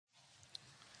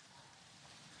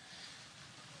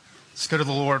Let's go to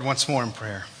the Lord once more in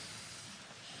prayer.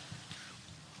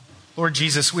 Lord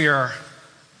Jesus, we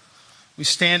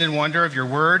stand in wonder of your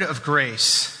word of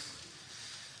grace.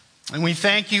 And we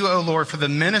thank you, O Lord, for the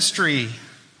ministry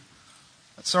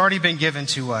that's already been given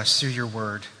to us through your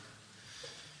word.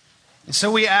 And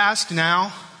so we ask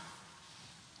now,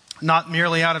 not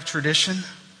merely out of tradition,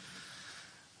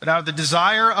 but out of the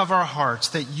desire of our hearts,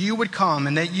 that you would come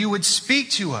and that you would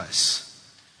speak to us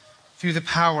through the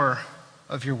power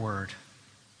of your word.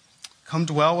 Come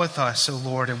dwell with us, O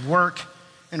Lord, and work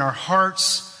in our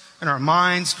hearts and our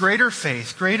minds greater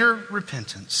faith, greater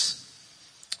repentance,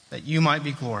 that you might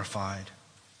be glorified.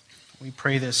 We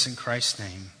pray this in Christ's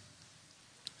name.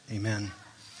 Amen.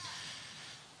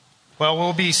 Well,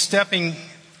 we'll be stepping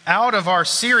out of our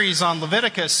series on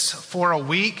Leviticus for a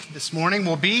week. This morning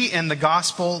we'll be in the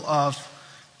Gospel of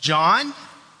John.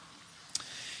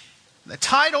 The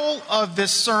title of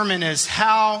this sermon is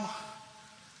How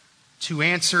to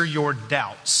Answer Your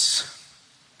Doubts.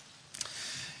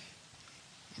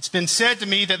 It's been said to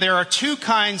me that there are two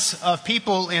kinds of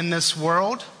people in this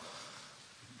world: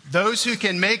 those who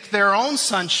can make their own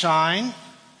sunshine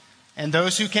and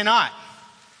those who cannot.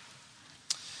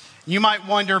 You might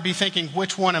be thinking,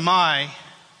 which one am I?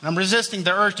 And I'm resisting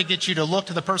the urge to get you to look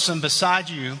to the person beside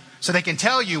you so they can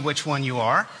tell you which one you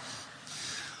are.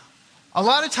 A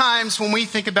lot of times when we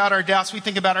think about our doubts, we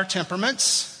think about our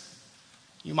temperaments.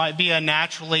 You might be a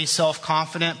naturally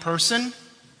self-confident person,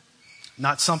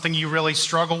 not something you really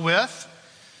struggle with.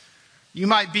 You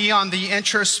might be on the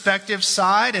introspective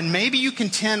side, and maybe you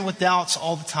contend with doubts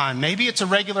all the time. Maybe it's a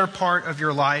regular part of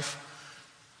your life.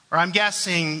 Or I'm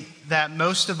guessing that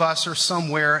most of us are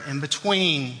somewhere in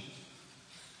between.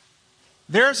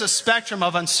 There's a spectrum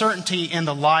of uncertainty in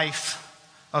the life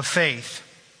of faith.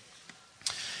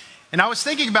 And I was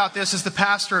thinking about this as the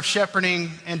pastor of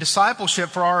shepherding and discipleship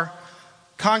for our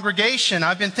congregation.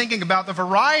 I've been thinking about the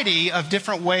variety of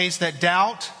different ways that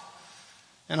doubt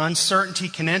and uncertainty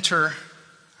can enter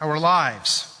our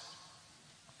lives.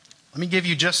 Let me give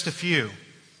you just a few.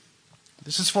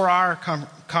 This is for our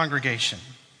congregation.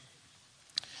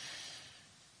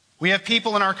 We have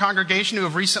people in our congregation who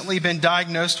have recently been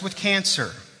diagnosed with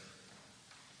cancer.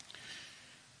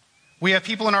 We have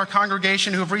people in our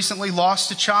congregation who have recently lost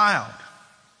a child.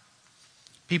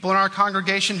 People in our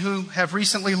congregation who have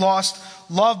recently lost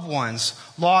loved ones,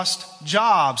 lost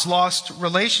jobs, lost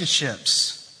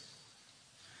relationships.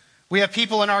 We have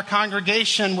people in our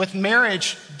congregation with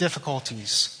marriage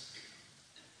difficulties,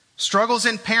 struggles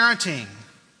in parenting,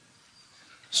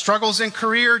 struggles in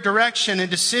career direction and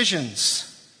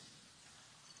decisions.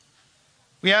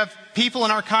 We have people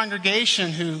in our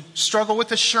congregation who struggle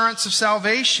with assurance of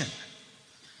salvation,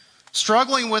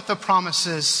 struggling with the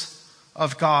promises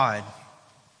of God,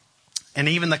 and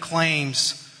even the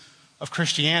claims of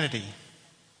Christianity.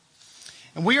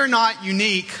 And we are not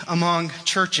unique among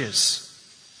churches.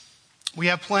 We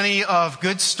have plenty of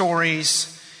good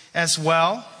stories as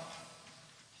well.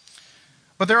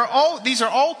 But these are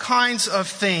all kinds of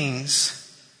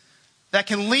things that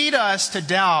can lead us to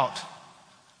doubt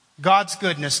God's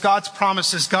goodness, God's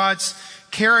promises, God's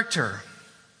character.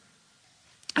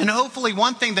 And hopefully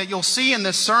one thing that you'll see in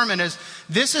this sermon is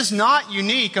this is not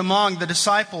unique among the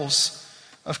disciples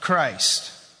of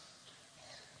Christ.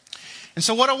 And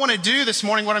so what I want to do this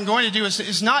morning, what I'm going to do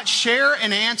is not share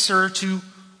an answer to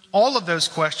all of those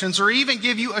questions or even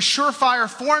give you a surefire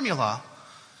formula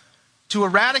to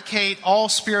eradicate all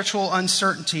spiritual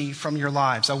uncertainty from your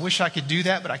lives. I wish I could do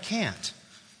that, but I can't.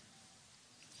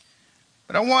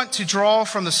 But I want to draw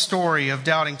from the story of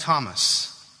doubting Thomas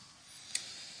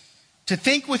to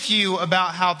think with you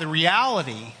about how the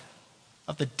reality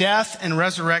of the death and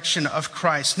resurrection of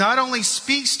Christ not only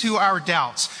speaks to our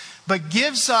doubts, but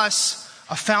gives us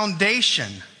a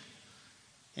foundation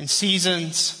in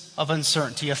seasons of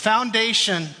uncertainty, a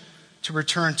foundation to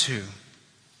return to.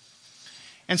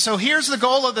 And so here's the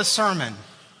goal of the sermon: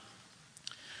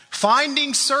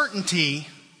 finding certainty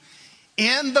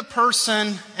in the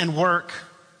person and work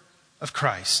of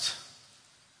Christ.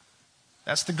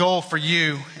 That's the goal for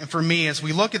you and for me as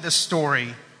we look at this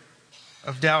story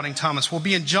of doubting Thomas. We'll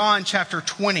be in John chapter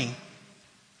 20,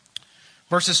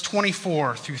 verses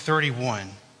 24 through 31.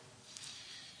 And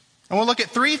we'll look at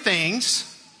three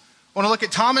things. We'll look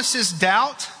at Thomas's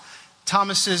doubt,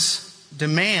 Thomas's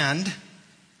demand,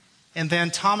 and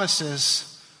then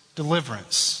Thomas's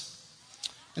deliverance.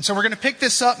 And so we're going to pick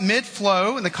this up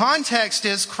mid-flow. And the context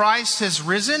is Christ has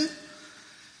risen,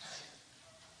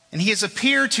 and he has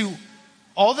appeared to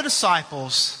all the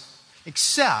disciples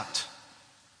except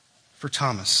for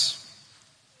Thomas.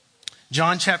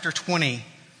 John chapter 20,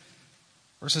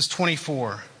 verses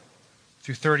 24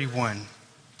 through 31.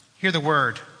 Hear the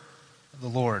word of the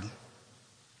Lord.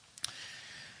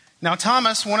 Now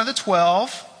Thomas, one of the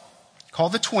 12,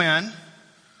 called the twin,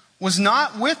 was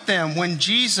not with them when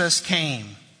Jesus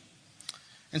came.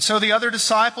 And so the other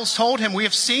disciples told him, "We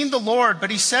have seen the Lord." But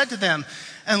he said to them,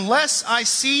 "Unless I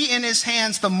see in his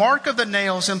hands the mark of the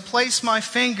nails, and place my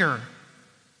finger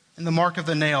in the mark of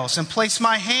the nails, and place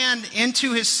my hand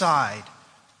into his side,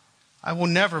 I will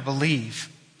never believe."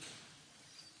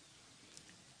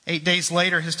 8 days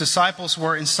later, his disciples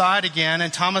were inside again,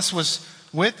 and Thomas was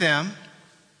with them.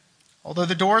 Although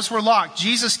the doors were locked,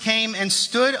 Jesus came and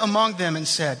stood among them and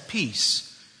said, "Peace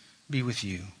be with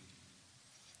you."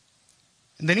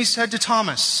 And then he said to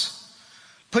Thomas,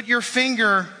 "Put your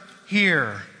finger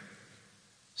here.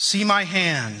 See my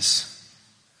hands.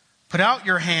 Put out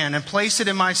your hand and place it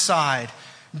in my side.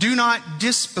 Do not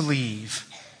disbelieve,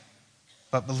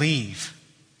 but believe."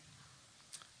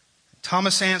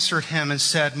 Thomas answered him and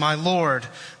said, "My Lord,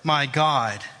 my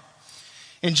God."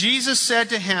 And Jesus said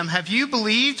to him, "Have you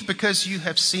believed because you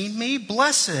have seen me?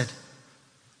 Blessed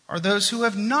are those who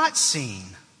have not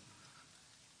seen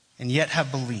and yet have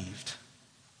believed."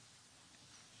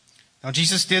 Now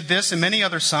Jesus did this and many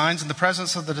other signs in the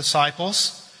presence of the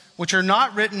disciples, which are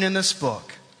not written in this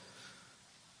book.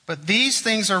 But these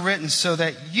things are written so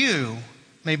that you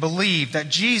may believe that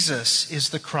Jesus is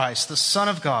the Christ, the Son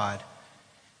of God,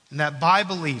 and that by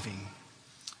believing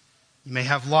you may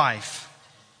have life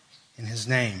in his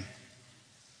name.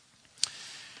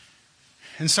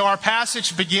 And so our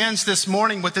passage begins this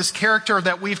morning with this character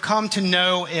that we've come to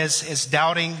know as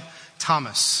Doubting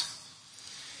Thomas.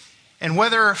 And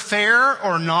whether fair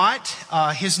or not,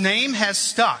 his name has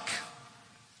stuck.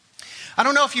 I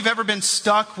don't know if you've ever been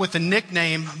stuck with a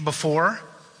nickname before.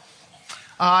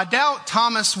 I doubt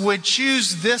Thomas would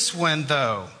choose this one,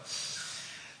 though.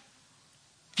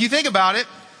 If you think about it,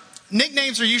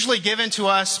 nicknames are usually given to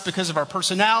us because of our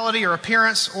personality or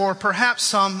appearance or perhaps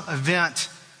some event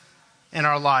in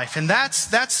our life. And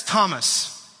that's Thomas.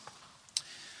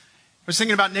 I was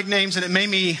thinking about nicknames and it made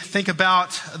me think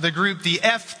about the group, the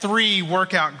F3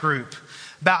 workout group.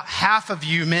 About half of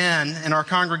you men in our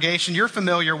congregation, you're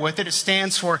familiar with it. It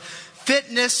stands for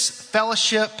Fitness,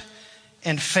 Fellowship,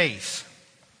 and Faith.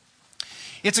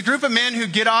 It's a group of men who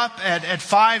get up at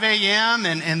 5 a.m.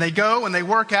 and they go and they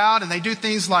work out and they do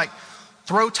things like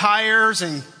throw tires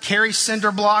and carry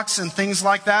cinder blocks and things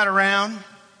like that around.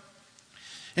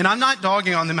 And I'm not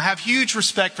dogging on them. I have huge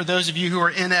respect for those of you who are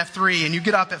in F3 and you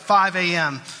get up at 5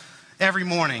 a.m. every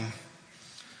morning.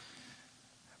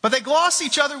 But they gloss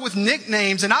each other with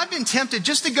nicknames, and I've been tempted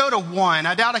just to go to one.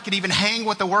 I doubt I could even hang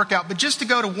with the workout, but just to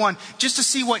go to one, just to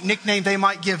see what nickname they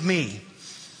might give me.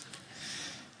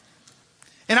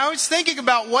 And I was thinking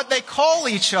about what they call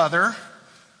each other.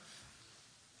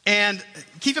 And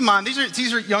keep in mind,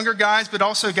 these are younger guys, but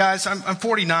also guys, I'm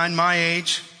 49, my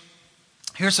age.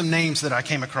 Here's some names that I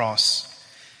came across.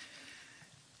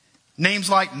 Names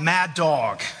like Mad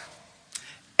Dog,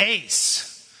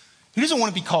 Ace. Who doesn't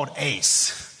want to be called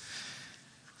Ace?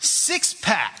 Six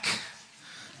Pack,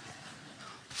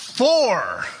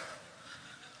 Thor,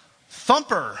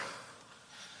 Thumper.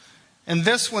 And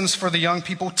this one's for the young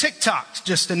people, TikTok,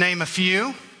 just to name a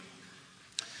few.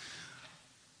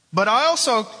 But I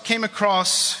also came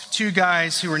across two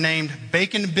guys who were named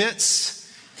Bacon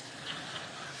Bits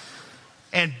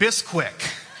and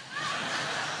Bisquick.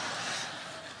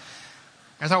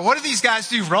 I thought, what did these guys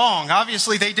do wrong?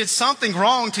 Obviously, they did something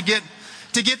wrong to get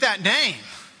that name.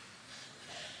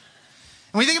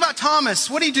 And we think about Thomas.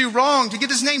 What did he do wrong to get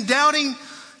his name? Doubting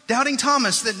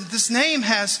Thomas. That this name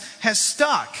has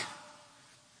stuck.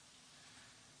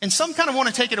 And some kind of want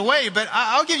to take it away, but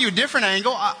I'll give you a different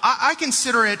angle. I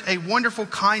consider it a wonderful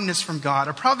kindness from God,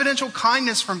 a providential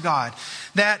kindness from God,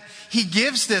 that he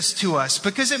gives this to us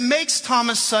because it makes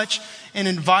Thomas such an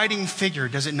inviting figure,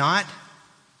 does it not?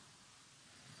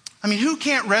 I mean, who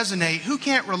can't resonate, who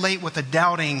can't relate with a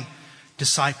doubting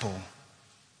disciple?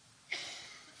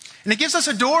 And it gives us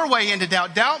a doorway into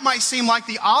doubt. Doubt might seem like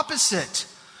the opposite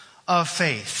of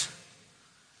faith.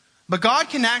 But God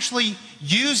can actually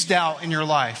use doubt in your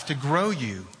life to grow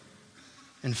you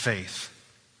in faith.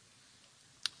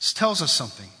 This tells us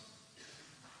something.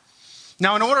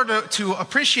 Now, in order to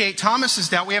appreciate Thomas's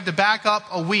doubt, we have to back up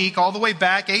a week, all the way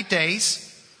back 8 days,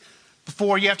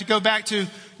 before you have to go back to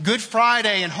Good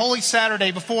Friday and Holy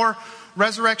Saturday, before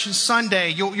Resurrection Sunday.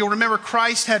 You'll remember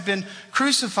Christ had been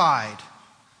crucified.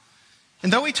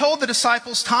 And though he told the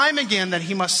disciples time again that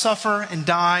he must suffer and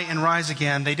die and rise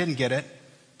again, they didn't get it.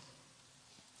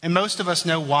 And most of us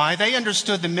know why. They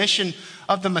understood the mission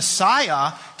of the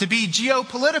Messiah to be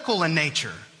geopolitical in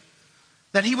nature.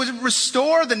 that he would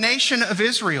restore the nation of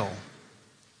Israel.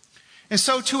 And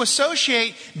so to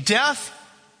associate death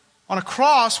on a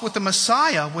cross with the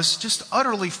Messiah was just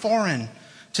utterly foreign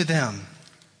to them.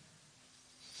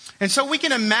 And so we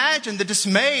can imagine the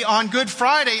dismay on Good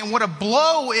Friday and what a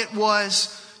blow it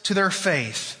was to their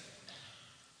faith.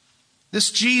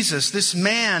 This Jesus, this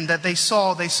man that they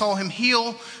saw him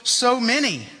heal so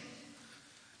many.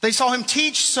 They saw him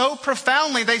teach so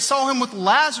profoundly. They saw him with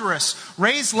Lazarus,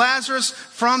 raise Lazarus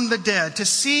from the dead. To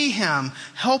see him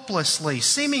helplessly,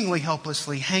 seemingly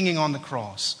helplessly, hanging on the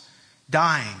cross,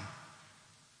 dying,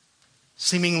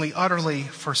 seemingly utterly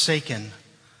forsaken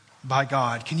by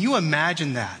God. Can you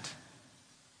imagine that?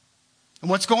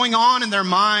 And what's going on in their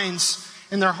minds,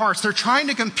 in their hearts? They're trying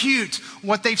to compute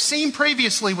what they've seen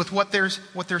previously with what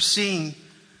they're seeing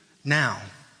now.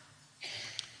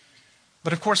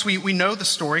 But of course, we know the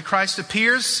story. Christ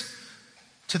appears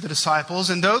to the disciples,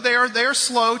 and though they are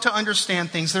slow to understand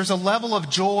things, there's a level of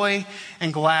joy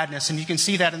and gladness, and you can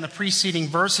see that in the preceding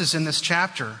verses in this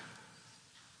chapter.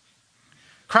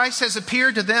 Christ has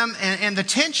appeared to them, and the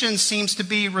tension seems to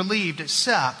be relieved,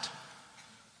 except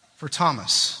for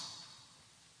Thomas.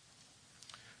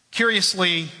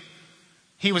 Curiously,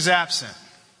 he was absent.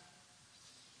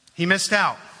 He missed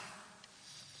out.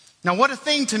 Now, what a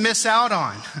thing to miss out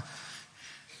on.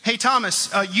 Hey,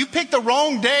 Thomas, you picked the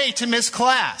wrong day to miss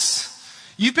class.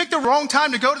 You picked the wrong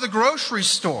time to go to the grocery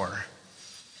store.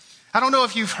 I don't know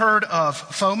if you've heard of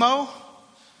FOMO.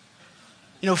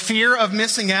 Fear of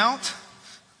missing out.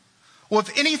 Well,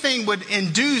 if anything would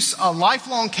induce a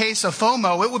lifelong case of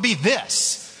FOMO, it would be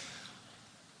this.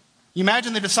 You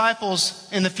imagine the disciples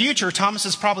in the future, Thomas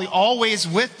is probably always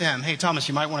with them. Hey, Thomas,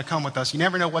 you might want to come with us. You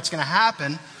never know what's going to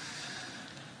happen.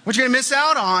 What you're going to miss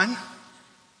out on.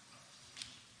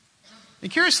 And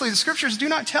curiously, the scriptures do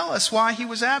not tell us why he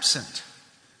was absent.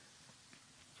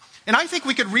 And I think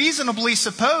we could reasonably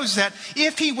suppose that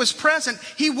if he was present,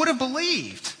 he would have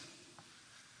believed.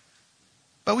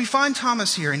 But we find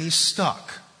Thomas here, and he's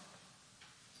stuck.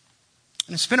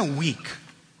 And it's been a week.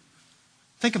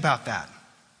 Think about that.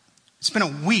 It's been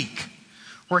a week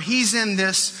where he's in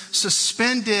this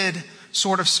suspended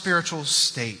sort of spiritual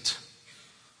state.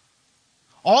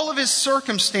 All of his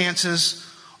circumstances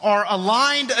are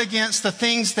aligned against the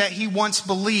things that he once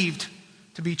believed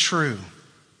to be true.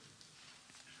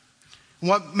 And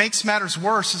what makes matters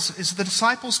worse is the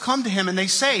disciples come to him and they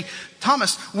say,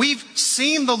 Thomas, we've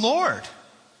seen the Lord.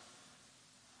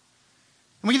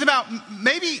 And we think about,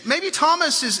 maybe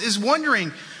Thomas is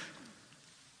wondering,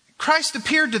 Christ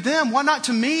appeared to them, why not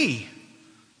to me?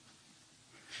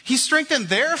 He strengthened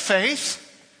their faith.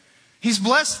 He's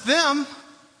blessed them.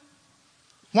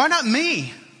 Why not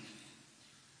me?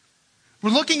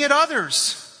 We're looking at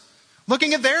others,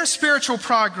 looking at their spiritual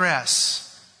progress,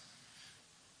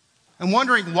 and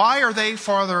wondering, why are they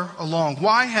farther along?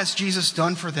 Why has Jesus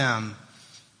done for them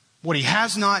what he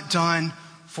has not done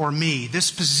for me?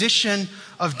 This position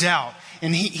of doubt.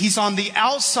 And he's on the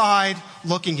outside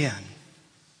looking in.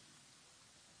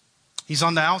 He's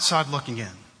on the outside looking in.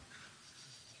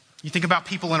 You think about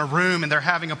people in a room and they're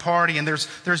having a party and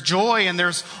there's joy and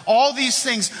there's all these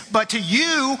things. But to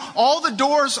you, all the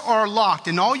doors are locked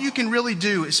and all you can really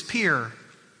do is peer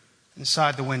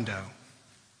inside the window.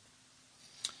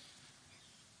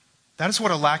 That is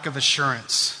what a lack of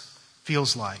assurance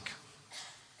feels like.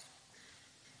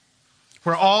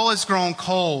 Where all has grown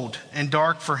cold and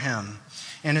dark for him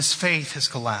and his faith has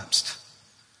collapsed.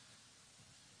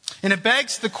 And it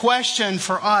begs the question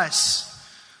for us,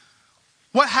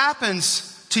 what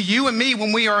happens to you and me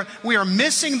when we are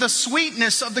missing the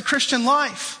sweetness of the Christian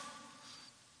life?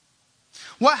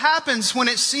 What happens when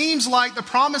it seems like the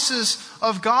promises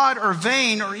of God are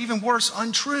vain or even worse,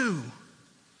 untrue?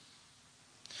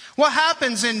 What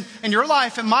happens in your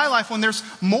life and my life when there's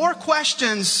more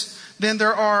questions than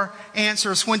there are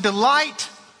answers? When delight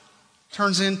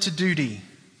turns into duty?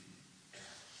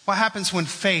 What happens when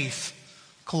faith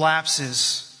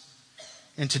collapses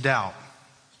into doubt?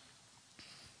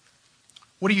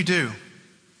 What do you do?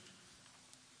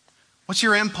 What's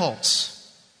your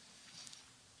impulse?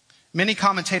 Many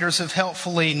commentators have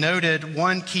helpfully noted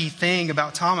one key thing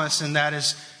about Thomas, and that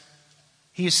is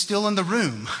he is still in the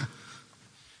room.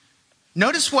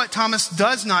 Notice what Thomas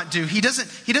does not do. He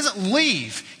doesn't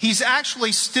leave. He's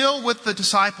actually still with the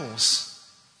disciples.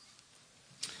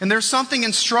 And there's something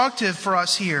instructive for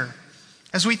us here.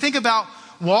 As we think about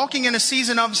walking in a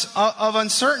season of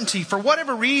uncertainty, for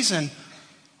whatever reason,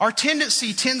 our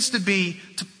tendency tends to be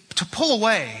to pull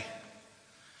away,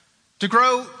 to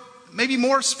grow maybe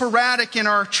more sporadic in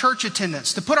our church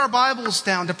attendance, to put our Bibles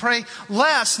down, to pray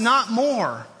less, not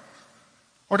more.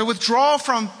 or to withdraw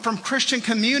from Christian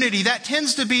community. That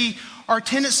tends to be our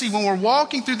tendency when we're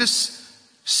walking through this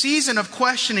season of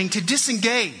questioning, to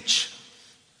disengage.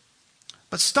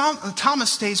 But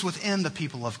Thomas stays within the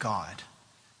people of God.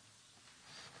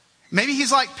 Maybe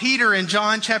he's like Peter in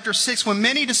John chapter 6, when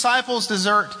many disciples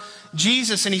desert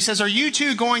Jesus, and he says, "Are you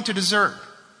too going to desert?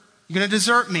 You're going to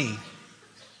desert me?"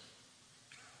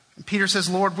 And Peter says,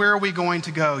 "Lord, where are we going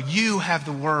to go? You have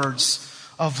the words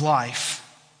of life."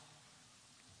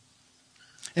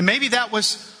 And maybe that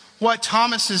was what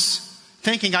Thomas is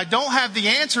thinking. I don't have the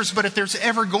answers, but if there's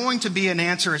ever going to be an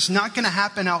answer, it's not going to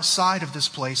happen outside of this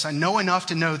place. I know enough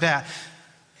to know that.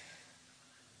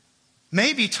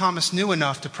 Maybe Thomas knew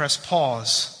enough to press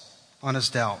pause on his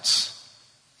doubts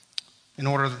in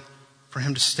order for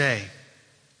him to stay.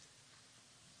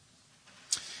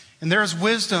 And there is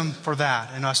wisdom for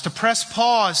that in us, to press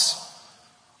pause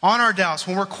on our doubts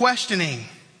when we're questioning.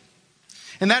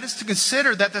 And that is to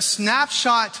consider that the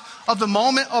snapshot of the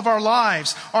moment of our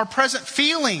lives, our present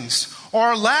feelings, or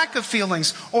our lack of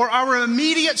feelings, or our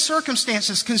immediate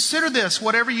circumstances, consider this,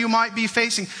 whatever you might be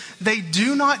facing, they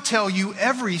do not tell you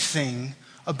everything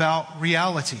about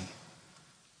reality.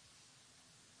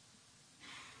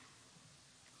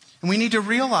 And we need to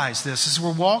realize this as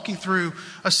we're walking through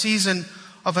a season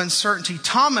of uncertainty.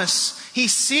 Thomas, he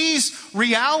sees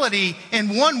reality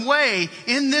in one way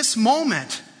in this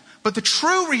moment. But the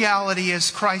true reality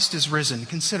is Christ is risen.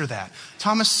 Consider that.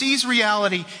 Thomas sees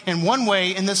reality in one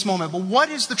way in this moment. But what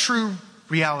is the true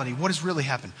reality? What has really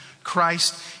happened?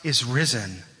 Christ is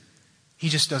risen. He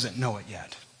just doesn't know it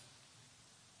yet.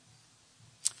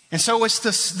 And so it's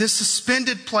this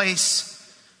suspended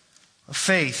place of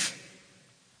faith.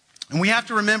 And we have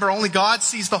to remember, only God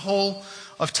sees the whole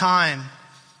of time.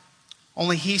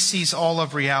 Only He sees all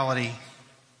of reality.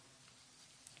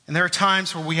 And there are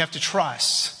times where we have to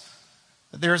trust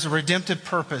that there is a redemptive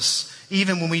purpose,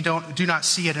 even when we do not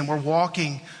see it, and we're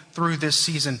walking through this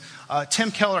season.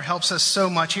 Tim Keller helps us so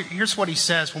much. Here's what he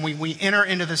says when we enter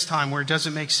into this time where it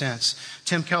doesn't make sense.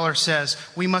 Tim Keller says,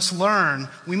 we must learn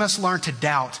to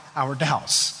doubt our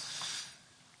doubts.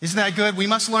 Isn't that good? We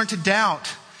must learn to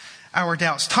doubt our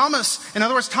doubts. In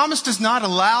other words, Thomas does not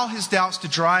allow his doubts to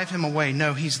drive him away.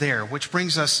 No, he's there, which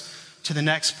brings us to the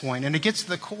next point. And it gets to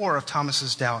the core of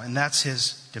Thomas's doubt, and that's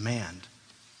his demand.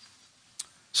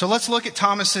 So let's look at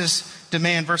Thomas's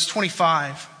demand, verse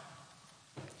 25.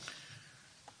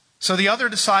 So the other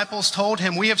disciples told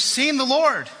him, "We have seen the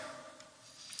Lord."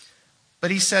 But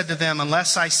he said to them,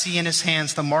 "Unless I see in his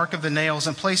hands the mark of the nails,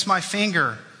 and place my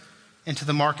finger into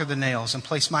the mark of the nails, and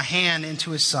place my hand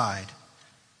into his side,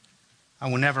 I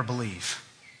will never believe."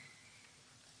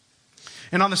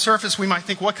 And on the surface, we might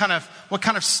think, what kind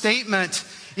of statement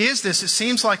is this? It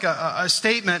seems like a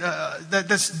statement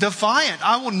that's defiant.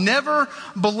 I will never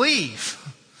believe.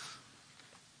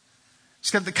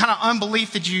 It's got the kind of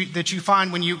unbelief that you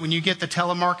find when you get the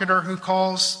telemarketer who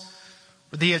calls,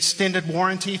 or the extended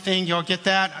warranty thing. Y'all get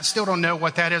that? I still don't know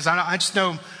what that is. I just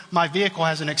know my vehicle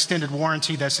has an extended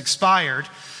warranty that's expired.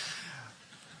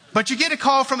 But you get a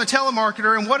call from a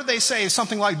telemarketer, and what do they say? It's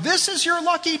something like, "This is your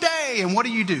lucky day." And what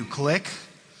do? Click.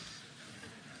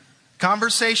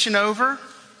 Conversation over.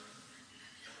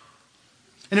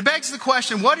 And it begs the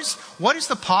question, what is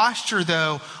the posture,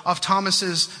 though, of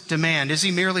Thomas's demand? Is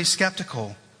he merely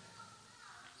skeptical?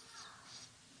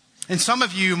 And some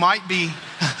of you might be,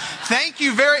 thank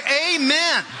you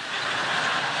amen.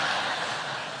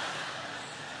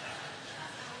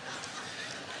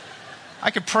 I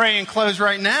could pray and close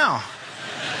right now.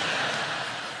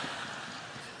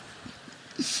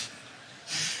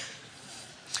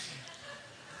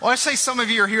 Well, I say some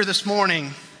of you are here this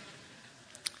morning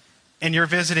and you're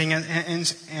visiting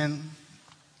and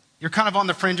you're kind of on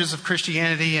the fringes of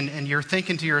Christianity and you're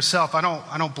thinking to yourself, I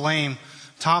don't blame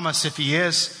Thomas if he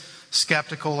is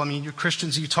skeptical. I mean, you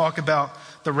Christians, you talk about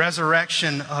the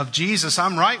resurrection of Jesus.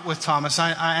 I'm right with Thomas.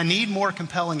 I need more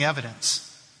compelling evidence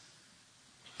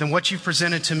than what you've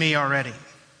presented to me already.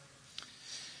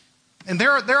 And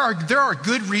there are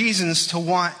good reasons to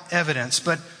want evidence,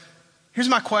 but here's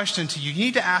my question to you. You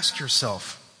need to ask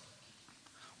yourself,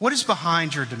 what is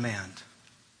behind your demand?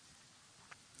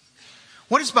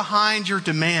 What is behind your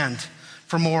demand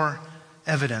for more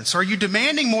evidence? Are you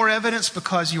demanding more evidence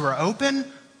because you are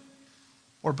open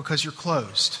or because you're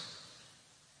closed?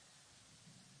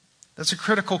 That's a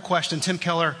critical question. Tim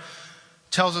Keller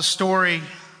tells a story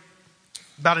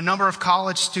about a number of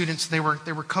college students. They were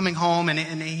coming home, and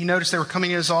he noticed they were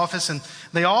coming in his office, and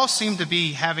they all seemed to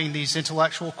be having these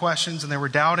intellectual questions, and they were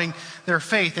doubting their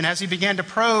faith. And as he began to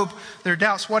probe their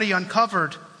doubts, what he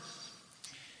uncovered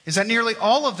is that nearly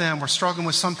all of them were struggling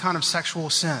with some kind of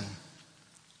sexual sin.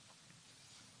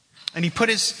 And he put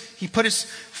his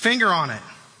finger on it.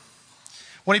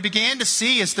 What he began to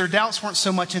see is their doubts weren't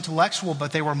so much intellectual,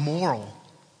 but they were moral.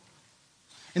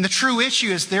 And the true issue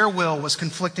is their will was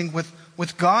conflicting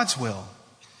with God's will.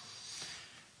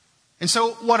 And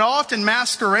so what often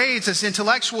masquerades as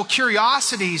intellectual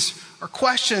curiosities or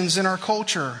questions in our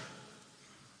culture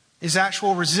is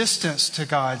actual resistance to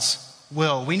God's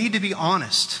will. We need to be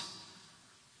honest.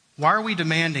 Why are we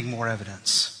demanding more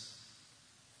evidence?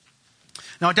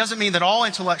 Now, it doesn't mean that all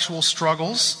intellectual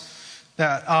struggles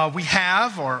that we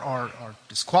have are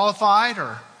disqualified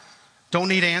or don't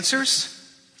need answers.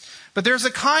 But there's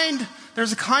a kind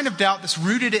of doubt that's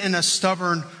rooted in a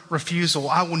stubborn refusal.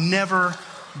 I will never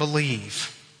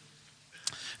believe.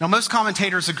 Now, most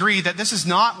commentators agree that this is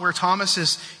not where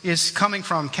Thomas is coming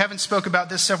from. Kevin spoke about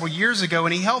this several years ago,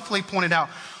 and he helpfully pointed out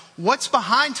what's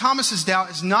behind Thomas's doubt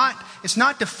is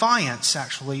not defiance,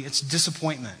 actually. It's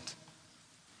disappointment.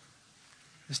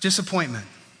 It's disappointment.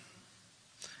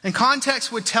 And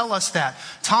context would tell us that.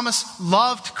 Thomas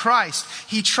loved Christ.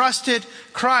 He trusted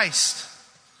Christ.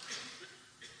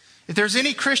 If there's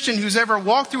any Christian who's ever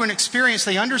walked through an experience,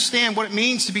 they understand what it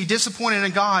means to be disappointed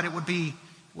in God, it would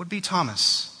be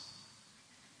Thomas.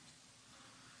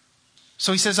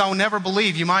 So he says, I will never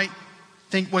believe. You might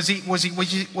think, was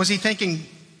he thinking,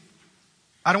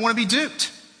 I don't want to be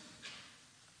duped?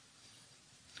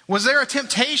 Was there a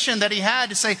temptation that he had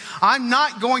to say, I'm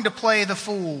not going to play the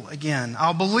fool again.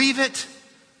 I'll believe it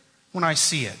when I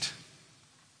see it.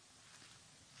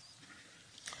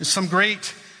 There's some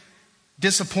great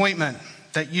disappointment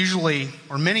that usually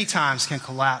or many times can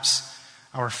collapse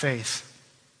our faith.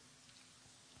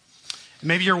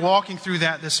 Maybe you're walking through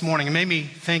that this morning. It made me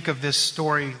think of this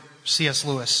story, C.S.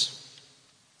 Lewis.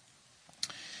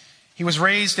 He was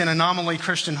raised in a nominally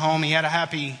Christian home. He had a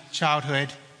happy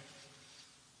childhood.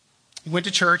 He went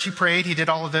to church, he prayed, he did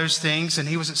all of those things, and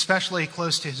he was especially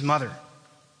close to his mother.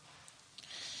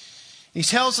 He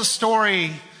tells a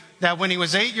story that when he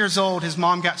was 8 years old, his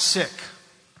mom got sick.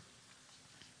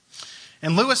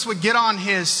 And Lewis would get on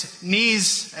his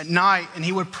knees at night and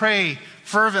he would pray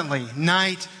fervently,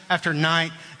 night after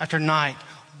night after night,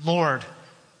 Lord,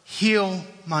 heal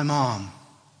my mom.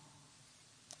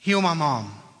 Heal my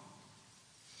mom.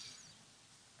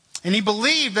 And he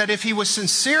believed that if he was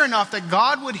sincere enough that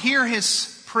God would hear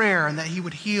his prayer and that he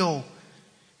would heal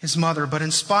his mother. But in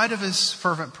spite of his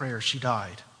fervent prayer, she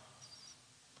died.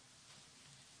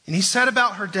 And he said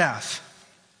about her death,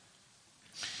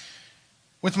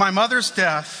 with my mother's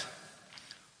death,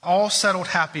 all settled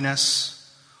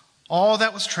happiness, all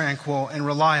that was tranquil and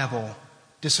reliable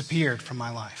disappeared from my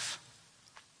life.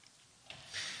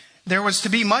 There was to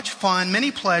be much fun,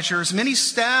 many pleasures, many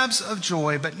stabs of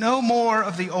joy, but no more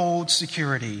of the old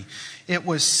security. It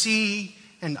was sea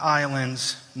and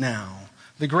islands now.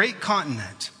 The great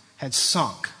continent had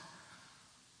sunk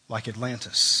like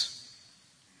Atlantis.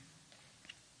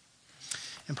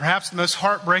 And perhaps the most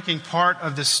heartbreaking part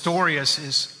of this story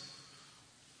is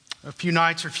a few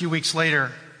nights or a few weeks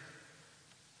later.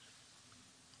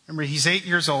 Remember, he's 8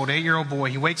 years old, 8-year-old boy.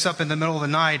 He wakes up in the middle of the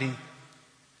night and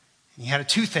he had a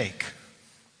toothache.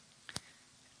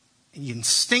 He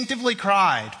instinctively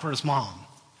cried for his mom,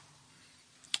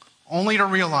 only to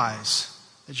realize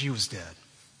that she was dead.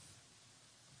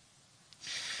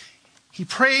 He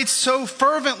prayed so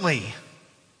fervently,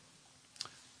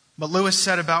 but Lewis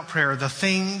said about prayer, the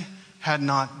thing had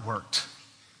not worked,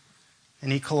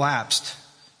 and he collapsed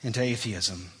into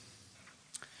atheism.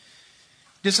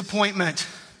 Disappointment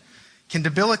can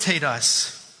debilitate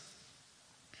us.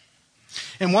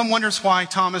 And one wonders why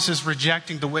Thomas is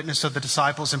rejecting the witness of the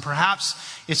disciples, and perhaps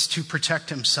it's to protect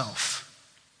himself.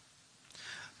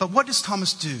 But what does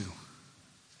Thomas do?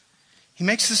 He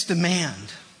makes this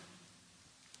demand.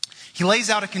 He lays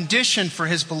out a condition for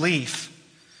his belief.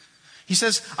 He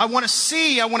says, I want to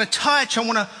see, I want to touch, I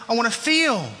want to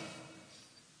feel.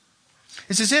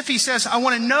 It's as if he says, I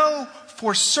want to know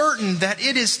for certain that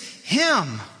it is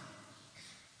him.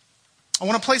 I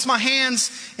want to place my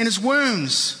hands in his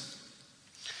wounds.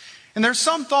 And there's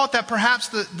some thought that perhaps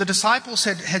the disciples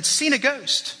had seen a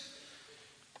ghost.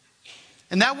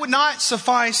 And that would not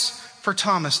suffice for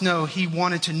Thomas. No, he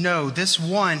wanted to know this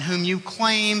one whom you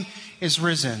claim is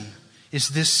risen is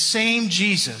this same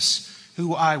Jesus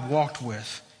who I walked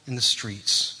with in the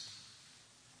streets.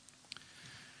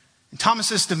 And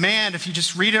Thomas's demand, if you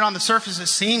just read it on the surface, it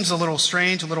seems a little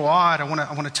strange, a little odd. I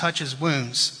want to touch his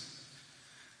wounds.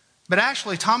 But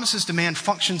actually, Thomas's demand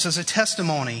functions as a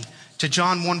testimony to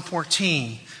John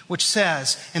 1:14, which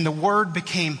says, and the Word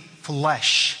became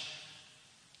flesh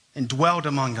and dwelled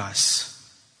among us.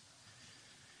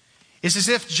 It's as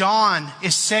if John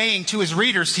is saying to his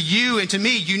readers, to you and to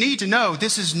me, you need to know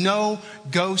this is no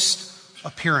ghost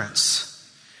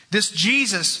appearance. This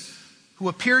Jesus who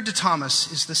appeared to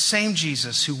Thomas is the same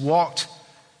Jesus who walked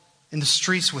in the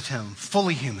streets with him,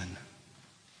 fully human.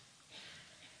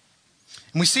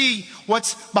 And we see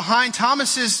what's behind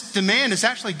Thomas's demand is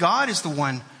actually God is the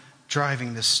one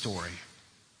driving this story.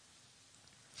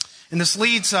 And this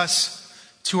leads us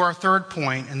to our third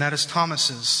point, and that is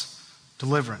Thomas's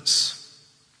deliverance.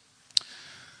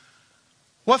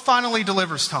 What finally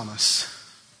delivers Thomas?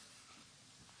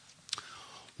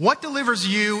 What delivers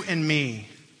you and me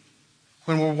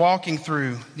when we're walking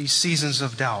through these seasons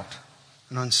of doubt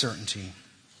and uncertainty?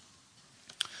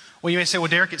 Well, you may say, well,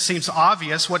 Derek, it seems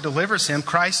obvious what delivers him.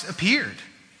 Christ appeared.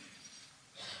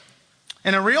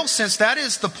 In a real sense, that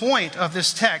is the point of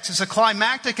this text. It's a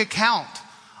climactic account,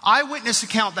 eyewitness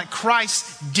account that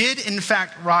Christ did in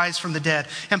fact rise from the dead.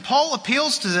 And Paul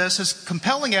appeals to this as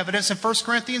compelling evidence in 1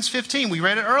 Corinthians 15. We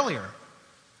read it earlier.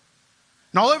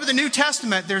 And all over the New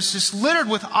Testament, there's just littered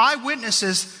with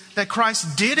eyewitnesses that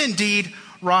Christ did indeed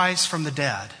rise from the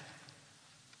dead.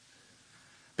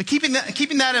 But keeping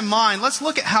that in mind, let's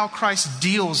look at how Christ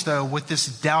deals, though, with this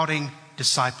doubting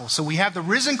disciple. So we have the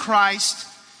risen Christ,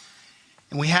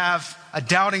 and we have a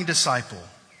doubting disciple.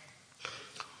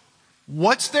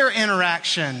 What's their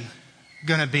interaction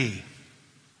going to be?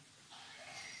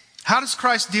 How does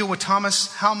Christ deal with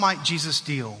Thomas? How might Jesus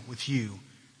deal with you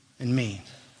and me?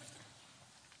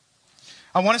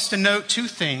 I want us to note two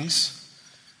things,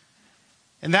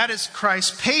 and that is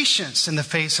Christ's patience in the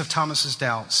face of Thomas's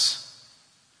doubts,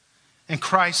 and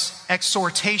Christ's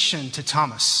exhortation to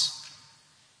Thomas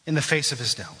in the face of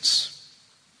his doubts.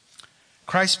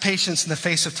 Christ's patience in the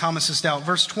face of Thomas's doubt.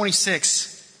 Verse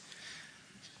 26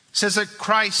 says that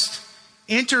Christ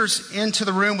enters into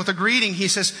the room with a greeting. He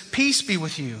says, "Peace be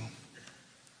with you."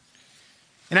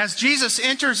 And as Jesus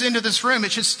enters into this room,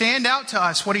 it should stand out to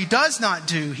us what he does not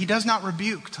do. He does not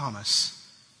rebuke Thomas.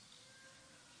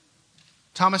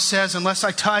 Thomas says, "Unless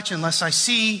I touch, unless I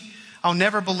see, I'll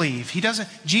never believe."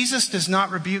 Jesus does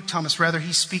not rebuke Thomas. Rather,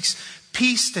 he speaks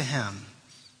peace to him.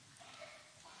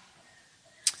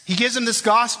 He gives him this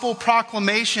gospel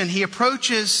proclamation. He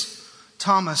approaches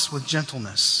Thomas with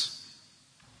gentleness.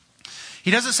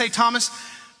 He doesn't say, "Thomas,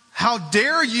 how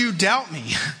dare you doubt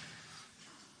me?"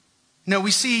 No,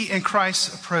 we see in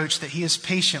Christ's approach that he is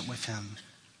patient with him.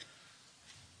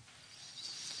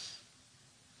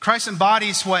 Christ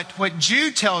embodies what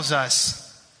Jude tells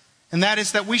us, and that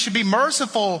is that we should be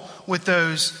merciful with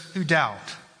those who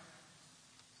doubt.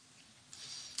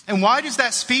 And why does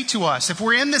that speak to us? If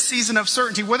we're in this season of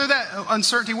uncertainty, whether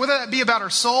that be about our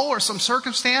soul or some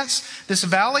circumstance, this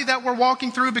valley that we're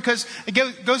walking through, because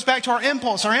it goes back to our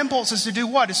impulse. Our impulse is to do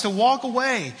what? It's to walk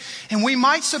away. And we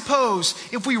might suppose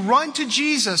if we run to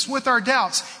Jesus with our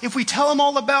doubts, if we tell him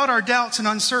all about our doubts and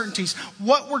uncertainties,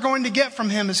 what we're going to get from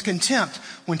him is contempt,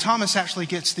 when Thomas actually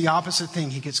gets the opposite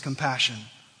thing. He gets compassion.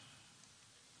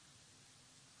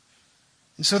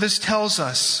 And so this tells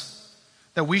us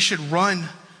that we should run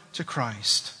to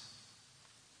Christ.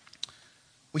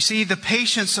 We see the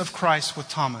patience of Christ with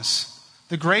Thomas,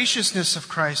 the graciousness of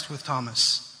Christ with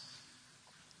Thomas.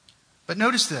 But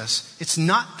notice this, it's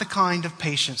not the kind of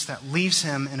patience that leaves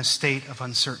him in a state of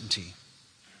uncertainty.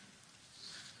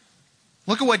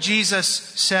 Look at what Jesus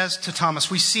says to Thomas.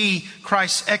 We see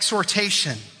Christ's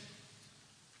exhortation.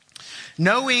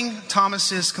 Knowing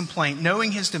Thomas's complaint,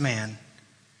 knowing his demand,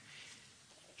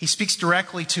 he speaks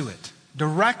directly to it.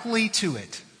 Directly to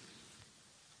it.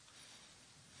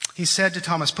 He said to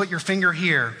Thomas, "Put your finger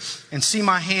here and see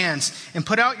my hands, and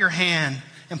put out your hand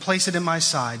and place it in my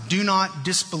side. Do not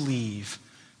disbelieve,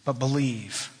 but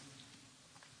believe."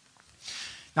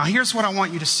 Now here's what I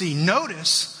want you to see.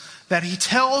 Notice that he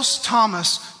tells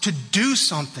Thomas to do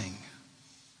something.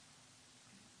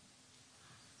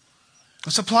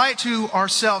 Let's apply it to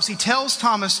ourselves. He tells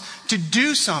Thomas to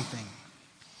do something.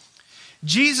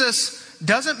 Jesus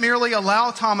doesn't merely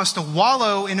allow Thomas to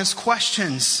wallow in his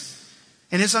questions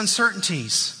and his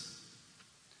uncertainties.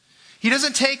 He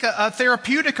doesn't take a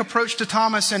therapeutic approach to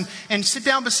Thomas and sit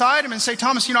down beside him and say,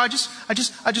 "Thomas, I just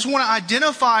want to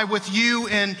identify with you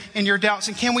in your doubts.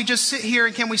 And can we just sit here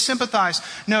and can we sympathize?"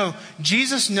 No,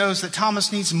 Jesus knows that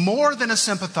Thomas needs more than a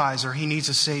sympathizer. He needs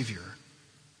a Savior.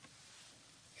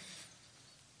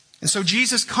 And so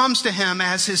Jesus comes to him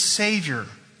as his Savior,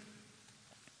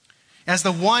 as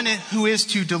the one who is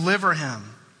to deliver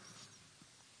him.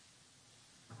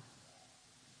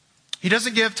 He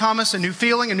doesn't give Thomas a new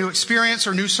feeling, a new experience,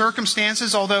 or new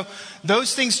circumstances, although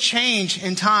those things change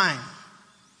in time.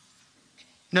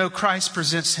 No, Christ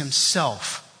presents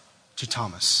himself to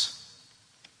Thomas.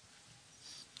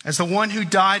 as the one who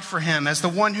died for him, as the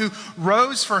one who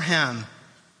rose for him.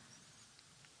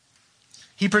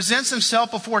 He presents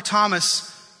himself before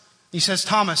Thomas. He says,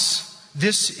 Thomas,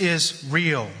 this is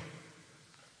real.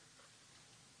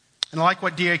 And I like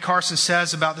what D.A. Carson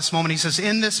says about this moment. He says,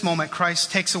 in this moment,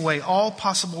 Christ takes away all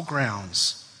possible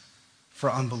grounds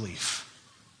for unbelief.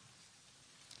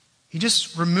 He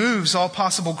just removes all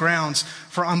possible grounds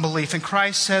for unbelief. And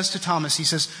Christ says to Thomas, he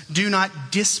says, do not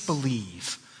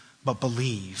disbelieve, but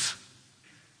believe.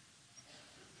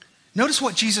 Notice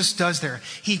what Jesus does there.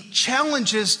 He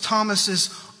challenges Thomas's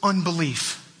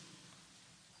unbelief.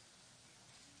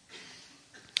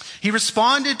 He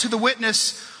responded to the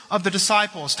witness of the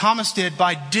disciples, Thomas did,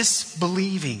 by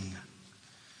disbelieving.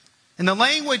 And the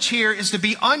language here is to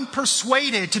be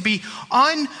unpersuaded, to be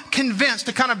unconvinced,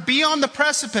 to kind of be on the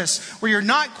precipice where you're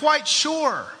not quite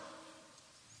sure.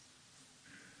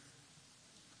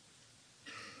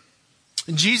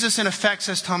 And Jesus, in effect,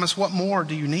 says, Thomas, what more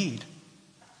do you need?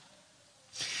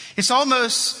 It's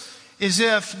almost as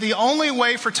if the only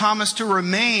way for Thomas to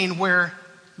remain where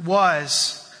he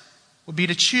was would be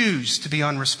to choose to be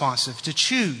unresponsive, to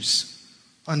choose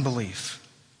unbelief.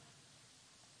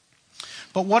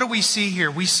 But what do we see here?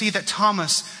 We see that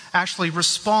Thomas actually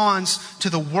responds to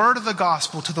the word of the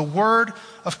gospel, to the word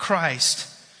of Christ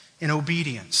in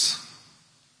obedience.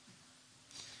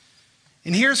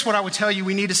 And here's what I would tell you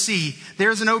we need to see.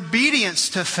 There's an obedience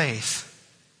to faith.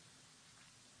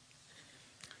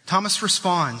 Thomas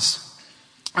responds.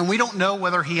 And we don't know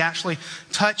whether he actually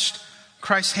touched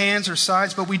Christ's hands or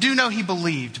sides, but we do know he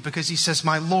believed because he says,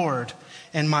 my Lord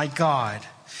and my God.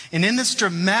 And in this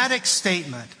dramatic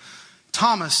statement,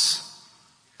 Thomas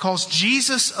calls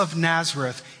Jesus of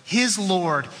Nazareth his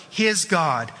Lord, his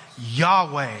God,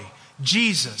 Yahweh,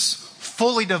 Jesus,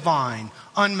 fully divine,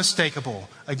 unmistakable.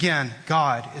 Again,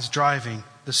 God is driving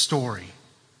the story.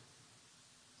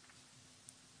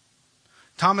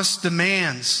 Thomas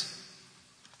demands.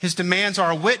 His demands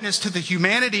are a witness to the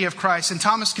humanity of Christ, and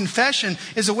Thomas' confession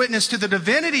is a witness to the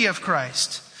divinity of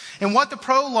Christ. And what the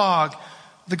prologue,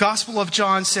 the Gospel of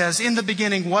John says, in the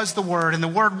beginning was the Word, and the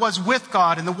Word was with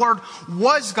God, and the Word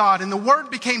was God, and the Word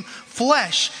became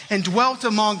flesh and dwelt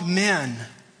among men.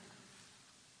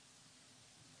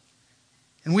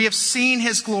 And we have seen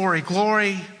His glory.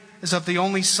 Glory is of the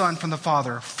only Son from the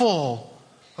Father, full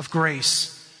of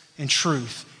grace and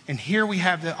truth. And here we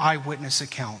have the eyewitness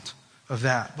account of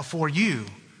that before you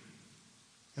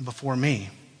and before me.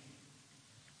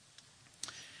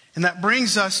 And that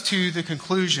brings us to the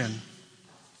conclusion.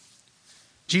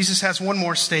 Jesus has one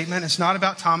more statement. It's not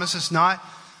about Thomas. It's not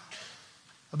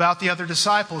about the other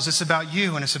disciples. It's about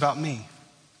you and it's about me.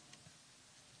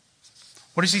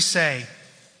 What does he say?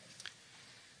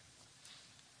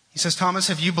 He says, Thomas,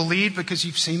 have you believed because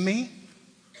you've seen me?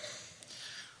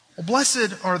 Well,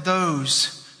 blessed are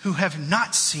those who have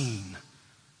not seen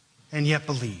and yet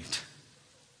believed.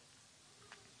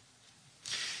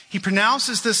 He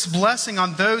pronounces this blessing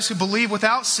on those who believe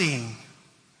without seeing.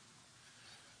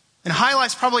 And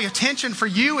highlights probably a tension for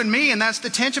you and me, and that's the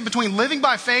tension between living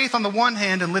by faith on the one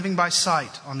hand and living by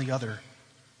sight on the other.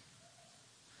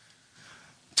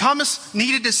 Thomas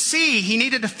needed to see, he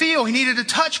needed to feel, he needed to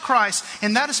touch Christ,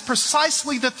 and that is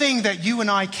precisely the thing that you and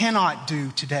I cannot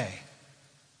do today.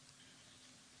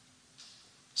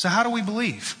 So how do we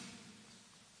believe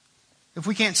if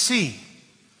we can't see?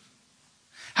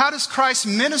 How does Christ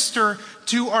minister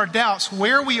to our doubts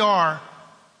where we are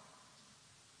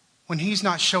when He's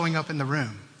not showing up in the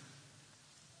room?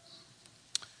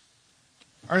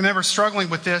 I remember struggling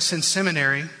with this in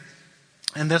seminary,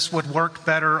 and this would work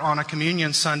better on a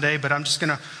communion Sunday, but I'm just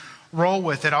going to roll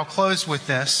with it. I'll close with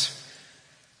this.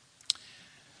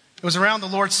 It was around the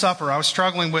Lord's Supper. I was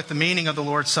struggling with the meaning of the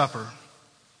Lord's Supper.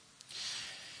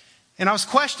 And I was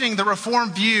questioning the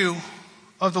Reformed view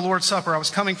of the Lord's Supper. I was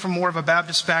coming from more of a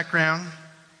Baptist background.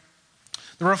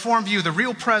 The Reformed view, the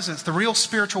real presence, the real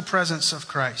spiritual presence of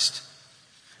Christ.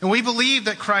 And we believe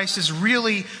that Christ is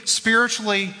really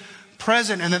spiritually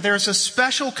present and that there's a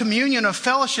special communion of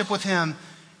fellowship with Him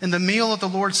in the meal of the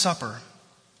Lord's Supper.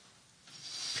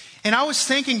 And I was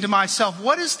thinking to myself,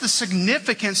 what is the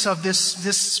significance of this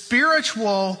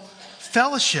spiritual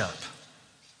fellowship?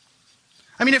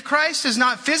 I mean, if Christ is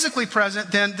not physically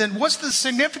present, then what's the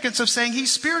significance of saying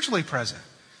He's spiritually present?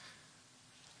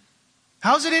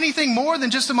 How is it anything more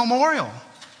than just a memorial?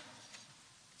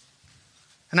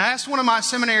 And I asked one of my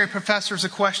seminary professors a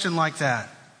question like that.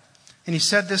 And he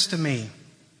said this to me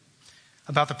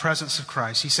about the presence of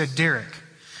Christ. He said, Derek,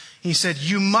 he said,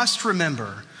 you must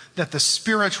remember that the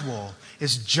spiritual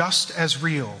is just as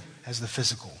real as the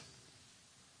physical.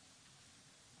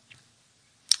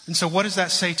 And so what does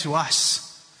that say to us?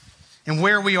 and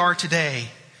where we are today,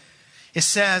 it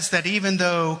says that even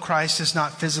though Christ is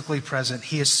not physically present,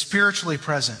 he is spiritually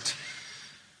present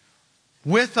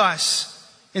with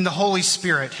us in the Holy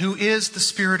Spirit, who is the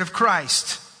Spirit of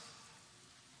Christ.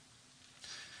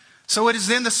 So it is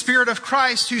then the Spirit of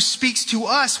Christ who speaks to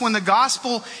us when the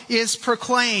gospel is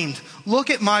proclaimed. Look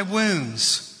at my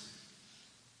wounds.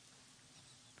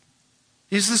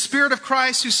 It is the Spirit of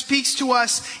Christ who speaks to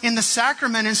us in the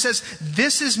sacrament and says,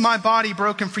 this is my body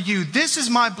broken for you. This is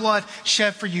my blood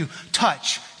shed for you.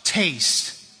 Touch,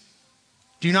 taste.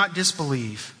 Do not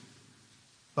disbelieve,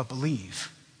 but believe.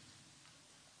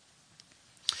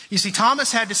 You see,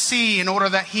 Thomas had to see in order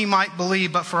that he might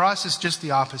believe, but for us it's just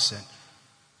the opposite.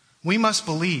 We must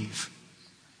believe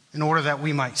in order that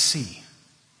we might see.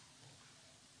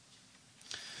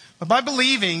 But by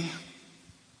believing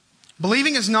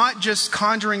is not just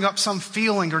conjuring up some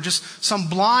feeling or just some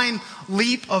blind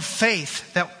leap of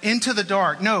faith that into the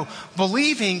dark. No,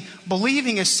 believing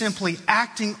is simply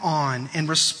acting on and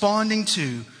responding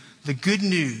to the good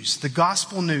news, the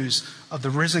gospel news of the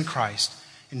risen Christ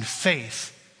in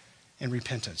faith and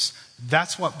repentance.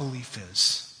 That's what belief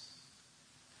is.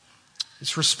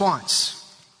 It's response.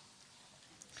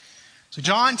 So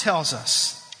John tells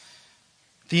us,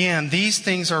 at the end, these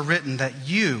things are written that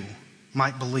you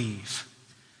might believe.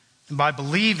 And by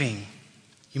believing,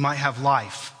 you might have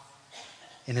life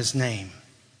in his name.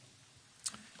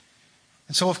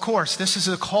 And so, of course, this is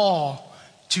a call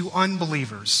to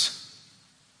unbelievers.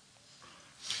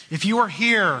 If you are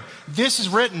here, this is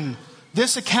written,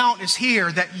 this account is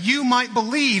here that you might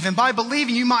believe. And by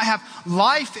believing, you might have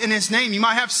life in his name. You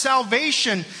might have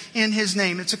salvation in his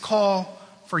name. It's a call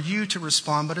for you to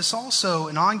respond, but it's also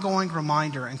an ongoing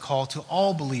reminder and call to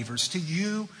all believers, to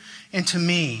you and to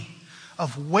me,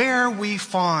 of where we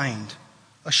find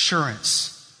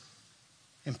assurance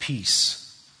and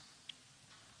peace.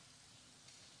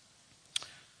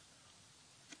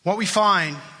 What we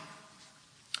find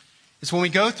is when we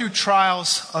go through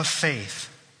trials of faith,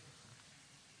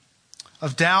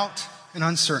 of doubt and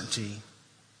uncertainty,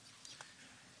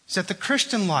 is that the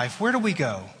Christian life, where do we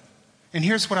go? And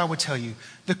here's what I would tell you.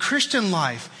 The Christian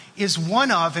life is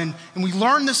one of, and we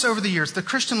learned this over the years, the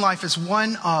Christian life is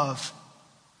one of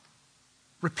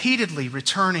repeatedly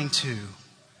returning to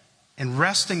and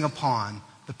resting upon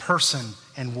the person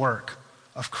and work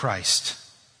of Christ.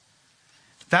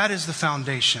 That is the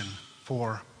foundation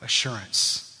for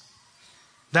assurance.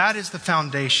 That is the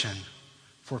foundation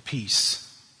for peace.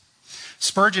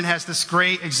 Spurgeon has this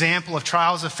great example of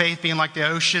trials of faith being like the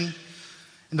ocean,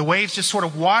 and the waves just sort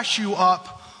of wash you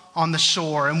up on the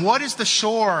shore. And what is the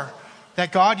shore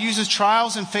that God uses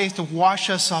trials and faith to wash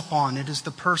us up on? It is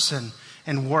the person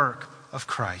and work of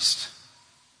Christ.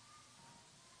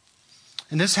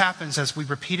 And this happens as we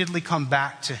repeatedly come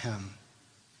back to him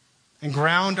and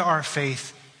ground our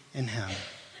faith in him.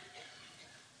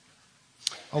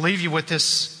 I'll leave you with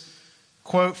this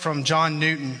quote from John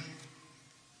Newton.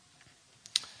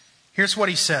 Here's what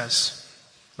he says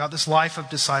about this life of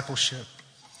discipleship.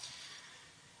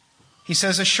 He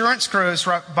says, assurance grows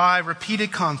by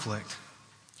repeated conflict,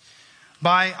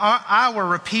 by our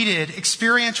repeated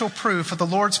experiential proof of the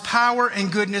Lord's power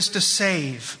and goodness to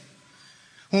save.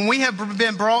 When we have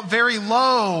been brought very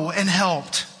low and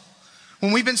helped,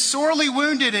 when we've been sorely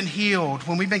wounded and healed,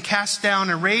 when we've been cast down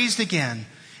and raised again,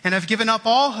 and have given up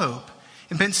all hope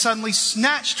and been suddenly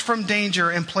snatched from danger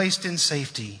and placed in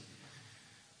safety.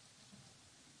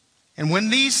 And when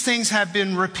these things have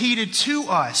been repeated to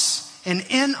us and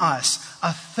in us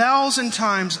 1,000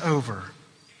 times over,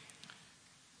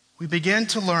 we begin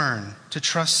to learn to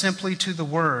trust simply to the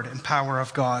word and power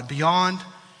of God beyond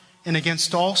and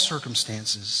against all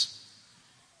circumstances.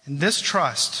 And this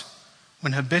trust,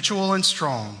 when habitual and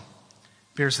strong,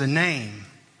 bears the name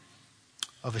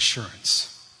of assurance.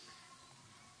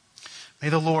 May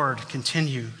the Lord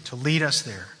continue to lead us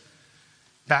there,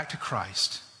 back to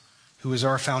Christ, who is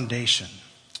our foundation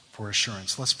for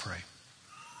assurance. Let's pray.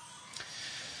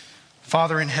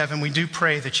 Father in heaven, we do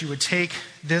pray that you would take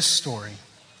this story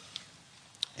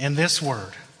and this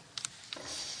word,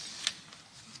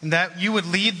 and that you would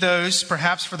lead those,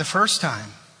 perhaps for the first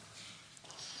time,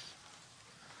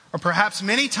 or perhaps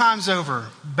many times over,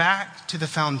 back to the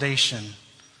foundation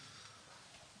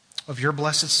of your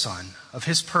blessed Son, of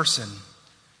his person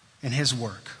and his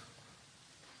work.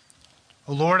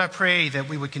 Oh Lord, I pray that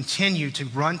we would continue to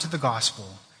run to the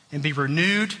gospel and be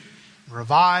renewed,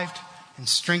 revived, and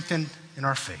strengthened in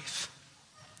our faith.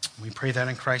 We pray that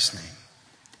in Christ's name.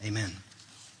 Amen.